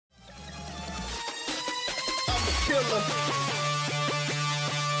killer.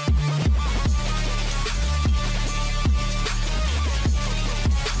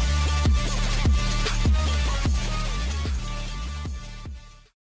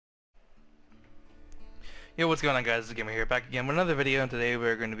 Yo, what's going on, guys? It's Gamer here, back again with another video, and today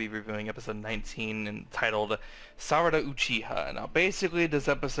we're going to be reviewing episode 19 entitled Sarada Uchiha. Now basically this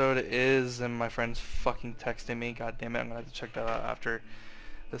episode is, and my friend's fucking texting me, god damn it, I'm gonna have to check that out after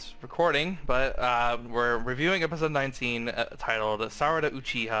this recording, but we're reviewing episode 19 titled Sarada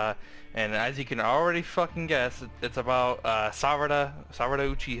Uchiha, and as you can already fucking guess, it's about Sarada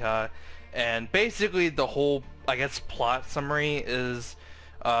Uchiha, and basically the whole, I guess, plot summary is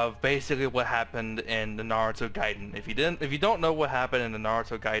of basically what happened in the Naruto Gaiden. If you don't know what happened in the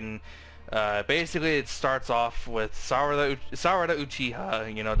Naruto Gaiden, basically it starts off with Sarada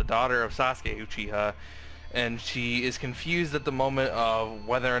Uchiha, you know, the daughter of Sasuke Uchiha, and she is confused at the moment of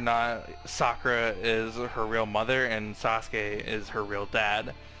whether or not Sakura is her real mother and Sasuke is her real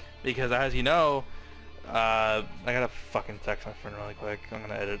dad, because as you know, I gotta fucking text my friend really quick. I'm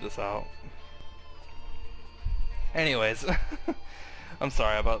gonna edit this out. Anyways. I'm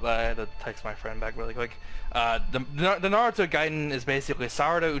sorry about that, I had to text my friend back really quick. The Naruto Gaiden is basically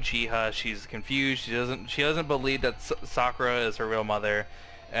Sarada Uchiha. She's confused, she doesn't believe that Sakura is her real mother,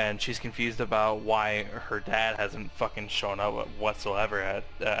 and she's confused about why her dad hasn't fucking shown up whatsoever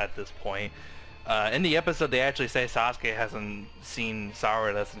at this point. In the episode they actually say Sasuke hasn't seen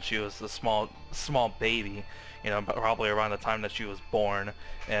Sarada since she was a small baby, you know, probably around the time that she was born.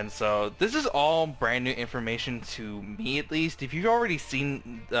 And so this is all brand new information to me, at least. If you've already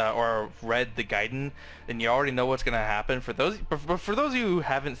seen or read the Gaiden, then you already know what's gonna happen. For those of you who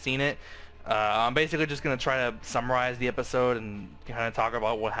haven't seen it, I'm basically just gonna try to summarize the episode and kind of talk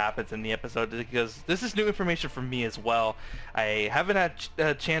about what happens in the episode, because this is new information for me as well. I haven't had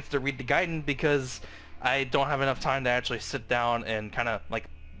a chance to read the Gaiden because I don't have enough time to actually sit down and kind of like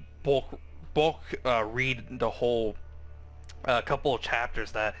bulk read the whole couple of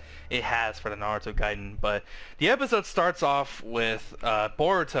chapters that it has for the Naruto Gaiden. But the episode starts off with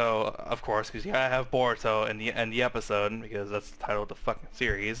Boruto, of course, because you gotta have Boruto in the episode, because that's the title of the fucking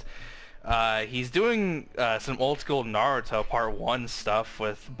series. He's doing some old school Naruto Part 1 stuff,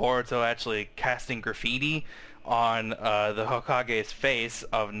 with Boruto actually casting graffiti on the Hokage's face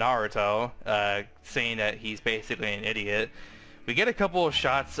of Naruto, saying that he's basically an idiot. We get a couple of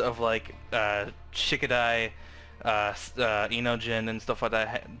shots of like Shikadai, Inojin and stuff like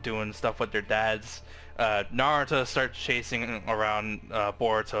that doing stuff with their dads. Naruto starts chasing around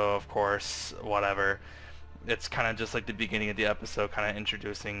Boruto, of course, whatever. It's kind of just like the beginning of the episode, kind of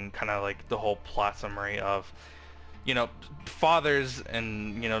introducing kind of like the whole plot summary of, you know, fathers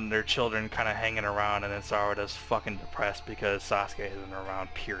and, you know, their children kind of hanging around, and then Sarada's fucking depressed because Sasuke isn't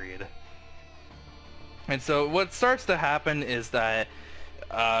around, period. And so what starts to happen is that,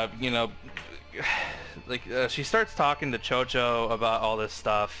 you know, like she starts talking to Chocho about all this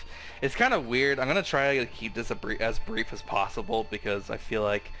stuff. It's kind of weird. I'm gonna try to keep this as brief as possible because I feel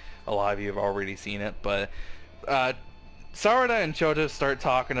like a lot of you have already seen it. But Sarada and Chocho start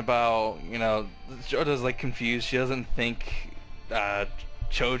talking about, you know, Chocho's like confused. She doesn't think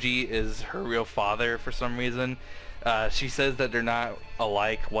Choji is her real father for some reason. She says that they're not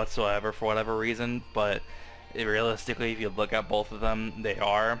alike whatsoever for whatever reason, but realistically, if you look at both of them, they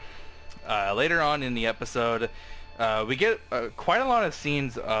are. Later on in the episode, we get quite a lot of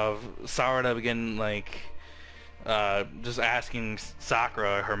scenes of Sarada begin like just asking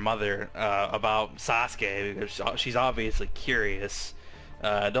Sakura, her mother, about Sasuke, because she's obviously curious.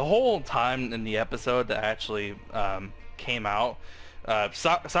 The whole time in the episode that actually came out,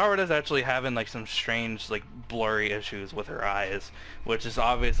 Sarada's actually having like some strange like blurry issues with her eyes, which is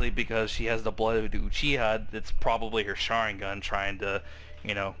obviously because she has the blood of the Uchiha. It's probably her Sharingan trying to,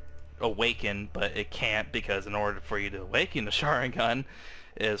 you know, awaken, but it can't, because in order for you to awaken the Sharingan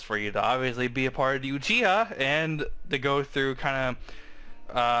is for you to obviously be a part of the Uchiha and to go through kind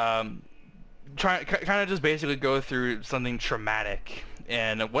of just basically go through something traumatic.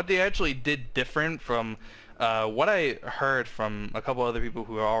 And what they actually did different from what I heard from a couple other people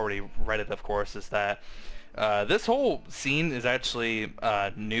who already read it, of course, is that this whole scene is actually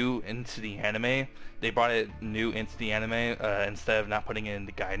new into the anime. They brought it new into the anime instead of not putting it in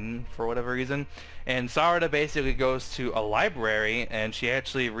the Gaiden for whatever reason. And Sarada basically goes to a library and she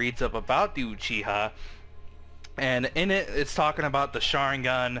actually reads up about the Uchiha. And in it, it's talking about the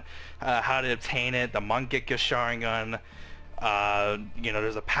Sharingan, how to obtain it, the Mangekyo Sharingan. You know,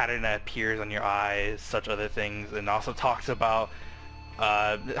 there's a pattern that appears on your eyes, such other things, and also talks about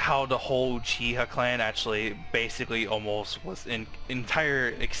how the whole Uchiha clan actually basically almost was in entire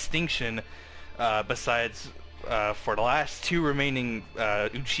extinction, besides for the last two remaining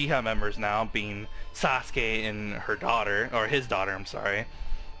Uchiha members now, being Sasuke and her daughter, or his daughter, I'm sorry.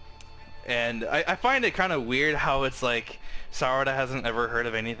 And I find it kind of weird how it's like Sarada hasn't ever heard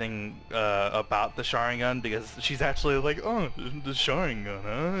of anything about the Sharingan, because she's actually like, oh, the Sharingan,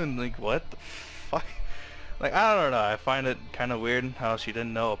 huh? And like, what the fuck? Like, I don't know, I find it kind of weird how she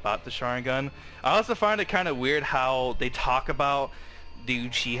didn't know about the Sharingan. I also find it kind of weird how they talk about the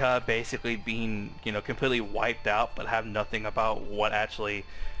Uchiha basically being, you know, completely wiped out, but have nothing about what actually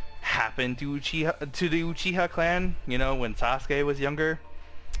happened to the Uchiha clan, you know, when Sasuke was younger.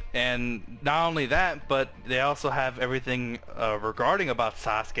 And not only that, but they also have everything regarding about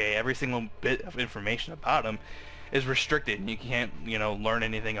Sasuke. Every single bit of information about him is restricted, and you can't, you know, learn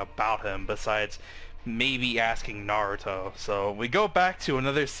anything about him besides maybe asking Naruto. So we go back to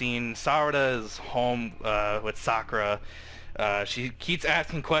another scene. Sarada is home with Sakura. She keeps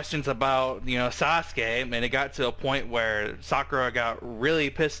asking questions about, you know, Sasuke, and it got to a point where Sakura got really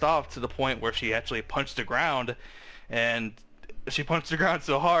pissed off to the point where she actually punched the ground, and she punched the ground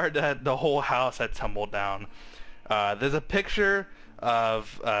so hard that the whole house had tumbled down. There's a picture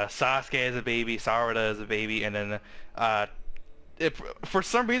of Sasuke as a baby, Sarada as a baby, and then for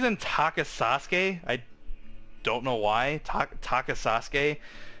some reason Taka Sasuke, I don't know why, Taka Sasuke,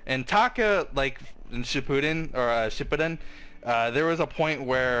 and Taka, like in Shippuden, there was a point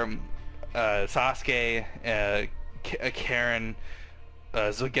where Sasuke, Karen,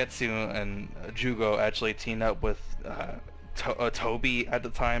 Zogetsu, and Jugo actually teamed up with Tobi at the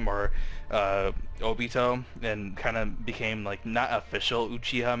time, or Obito, and kind of became like not official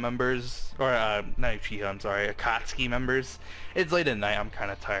Uchiha members, or not Uchiha, I'm sorry, Akatsuki members. It's late at night, I'm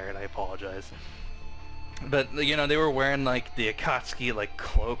kind of tired, I apologize. But, you know, they were wearing like the Akatsuki like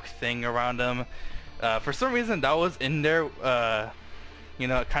cloak thing around them. For some reason that was in there, you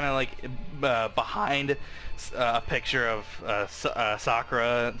know, kind of like behind a picture of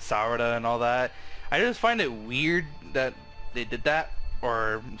Sakura, Sarada, and all that. I just find it weird that they did that,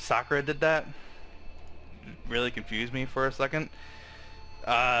 or Sakura did that. Really confused me for a second.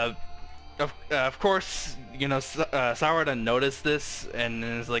 Of course, you know, Sarada noticed this and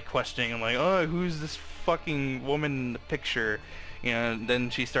is like questioning, like, oh, who's this fucking woman in the picture? You know, and then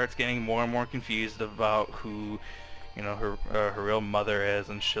she starts getting more and more confused about who, you know, her real mother is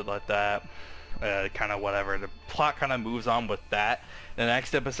and shit like that. Kind of whatever. The plot kind of moves on with that. In the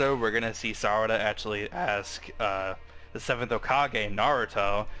next episode, we're gonna see Sarada actually ask the 7th Hokage,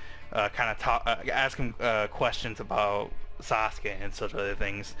 Naruto, kind of ask him questions about Sasuke and such other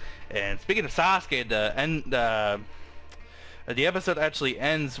things. And speaking of Sasuke, the episode actually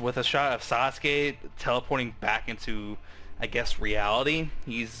ends with a shot of Sasuke teleporting back into, I guess, reality.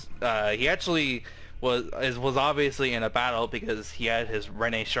 He actually was obviously in a battle because he had his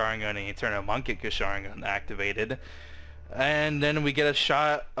Rene Sharingan and Eternal Mangekyou Sharingan activated. And then we get a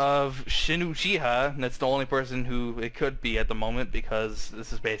shot of Shin Uchiha, and that's the only person who it could be at the moment, because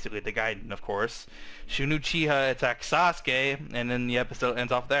this is basically the Gaiden, of course. Shin Uchiha attacks Sasuke, and then the episode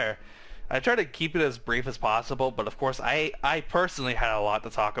ends off there. I try to keep it as brief as possible, but of course I personally had a lot to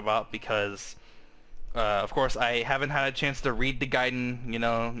talk about, because of course I haven't had a chance to read the Gaiden, you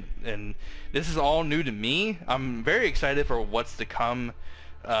know, and this is all new to me. I'm very excited for what's to come,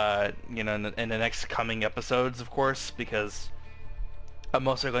 you know, in the next coming episodes, of course, because I'm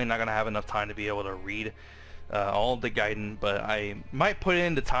most certainly not going to have enough time to be able to read all of the Gaiden, but I might put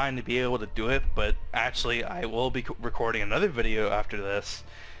in the time to be able to do it. But actually I will be recording another video after this.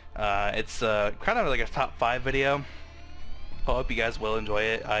 It's kind of like a top 5 video. I hope you guys will enjoy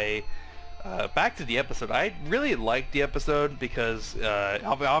it. Back to the episode. I really liked the episode because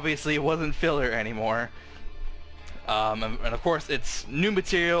obviously it wasn't filler anymore. And of course it's new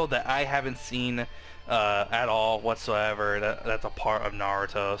material that I haven't seen at all whatsoever, that's a part of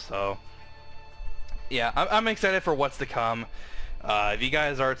Naruto. So yeah, I'm excited for what's to come. If you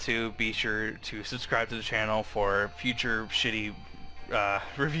guys are too, be sure to subscribe to the channel for future shitty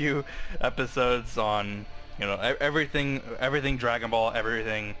review episodes on, you know, everything Dragon Ball,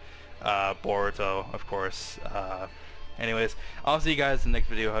 everything Boruto, of course. Anyways, I'll see you guys in the next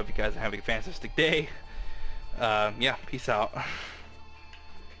video. Hope you guys are having a fantastic day. Yeah, peace out.